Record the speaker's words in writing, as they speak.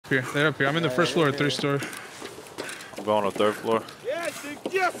here. They're up here. I'm in the first floor of 3-story. I'm going to 3rd floor.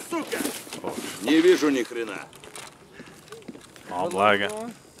 Oh, I'm lagging.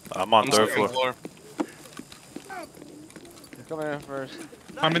 I'm on 3rd floor. Come in first.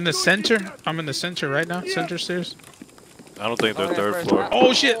 I'm in the center. I'm in the center right now. Center stairs. I don't think they're 3rd floor.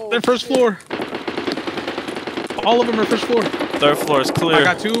 Oh shit! They're first floor. All of them are first floor. 3rd floor is clear. I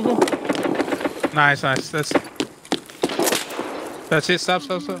got 2 of them. Nice, nice. That's it. Stop.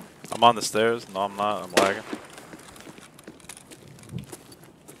 I'm on the stairs. No, I'm not. I'm lagging.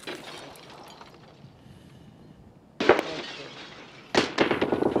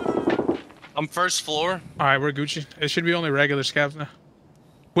 I'm 1st floor. All right, we're Gucci. It should be only regular scavs now.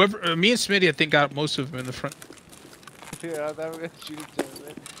 Whoever, me and Smitty, I think got most of them in the front. Yeah, I thought we were gonna shoot each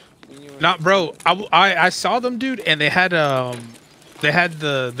other. Not, bro. I saw them, dude, and they had the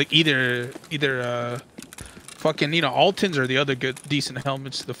either fucking Altons or the other good decent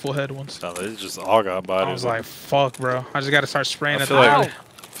helmets, the full head ones. No, they just all got bodies. I was like, fuck, bro. I just gotta start spraying I at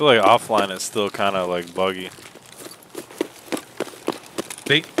feel like offline is still kind of like buggy.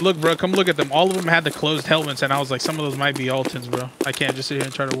 Look, bro, come look at them. All of them had the closed helmets, and I was like, some of those might be Altons, bro. I can't just sit here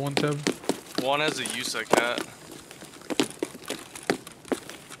and try to one-tab. One has a USEC hat.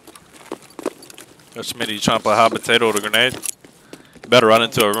 Yo, Smitty, you trying to play hot potato with a grenade? You better run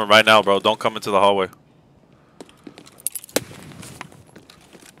into a room right now, bro. Don't come into the hallway.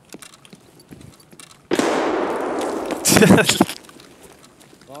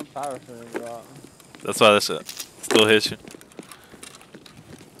 Don't power for him, bro. That's why that shit still hits you.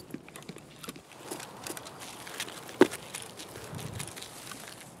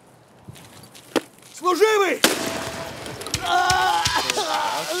 Служивый!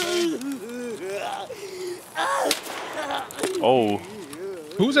 Oh.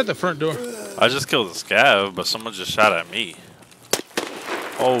 Who's at the front door? I just killed a scav, but someone just shot at me.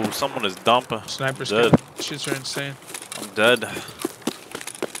 Oh, someone is dumping. Sniper dead. Shits are insane. I'm dead.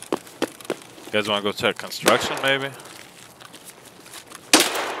 You guys want to go check construction, maybe?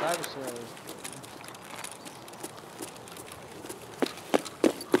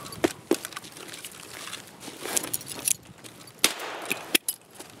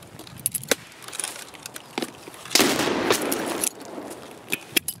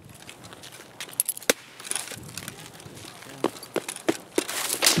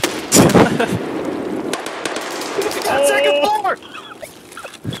 Second floor!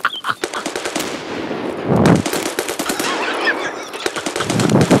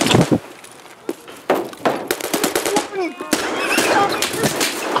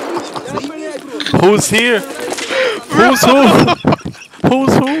 Who's here? Who's who?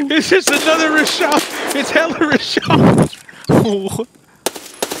 Who's who? It's just another Reshala. It's hella Reshala.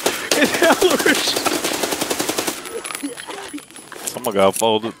 It's hella Reshala. Someone got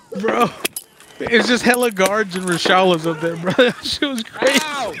folded. Bro. It's just hella guards and Reshalas up there, bro. That shit was crazy.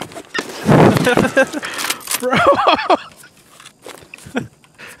 Bro.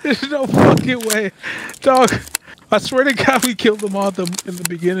 There's no fucking way. Dog, I swear to God we killed them all in the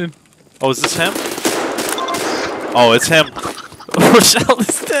beginning. Oh, is this him? Oh, it's him.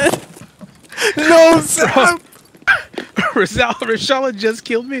 Reshala's dead. No, Sam. Reshala just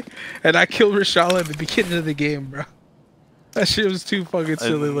killed me, and I killed Reshala at the beginning of the game, bro. That shit was too fucking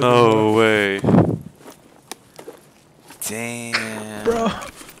silly looking. No way. Damn. Bro.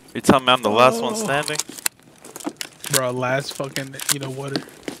 You telling me I'm the last one standing? Bro, last fucking, you know what?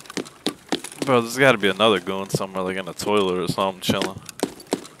 Bro, there's gotta be another goon somewhere, like in a toilet or something, chilling.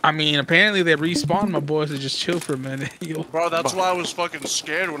 I mean, apparently they respawned my boys to just chill for a minute. Yo. Bro, that's why I was fucking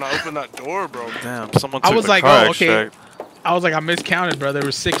scared when I opened that door, bro. Damn, someone took I was the like, car oh, okay. extract. I was like, I miscounted, bro. There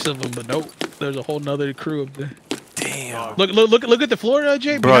were 6 of them, but nope. There's a whole nother crew up there. Damn. Look at the floor,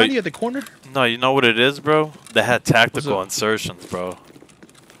 Jay, Bro, behind you at the corner. No, you know what it is, bro? They had tactical insertions, bro.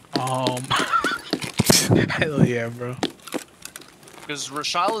 Hell yeah, bro. Because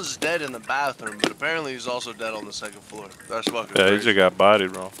Reshala's dead in the bathroom, but apparently he's also dead on the 2nd floor. That's fucking Yeah, crazy. he just got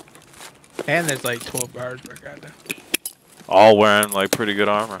bodied, bro. And there's like 12 guards, bro. Goddamn. All wearing like pretty good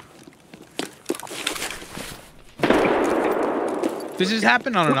armor. This has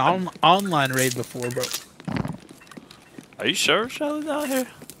happened on an online raid before, bro. Are you sure Reshala's out here?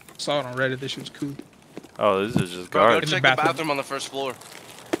 Saw it on Reddit. This shit was cool. Oh, this is just Bro, go guards. check the bathroom on the 1st floor.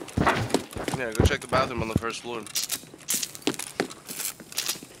 Yeah, go check the bathroom on the 1st floor.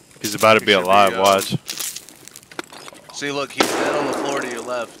 He's about to be alive, watch. See, look, he's dead on the floor to your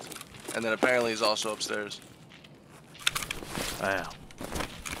left. And then apparently he's also upstairs. Damn.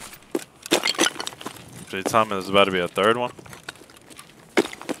 So you tell me there's about to be a 3rd one?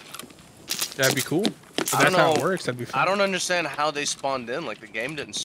 That'd be cool. If that's how it works, that'd be fine. I don't understand how they spawned in. Like the game didn't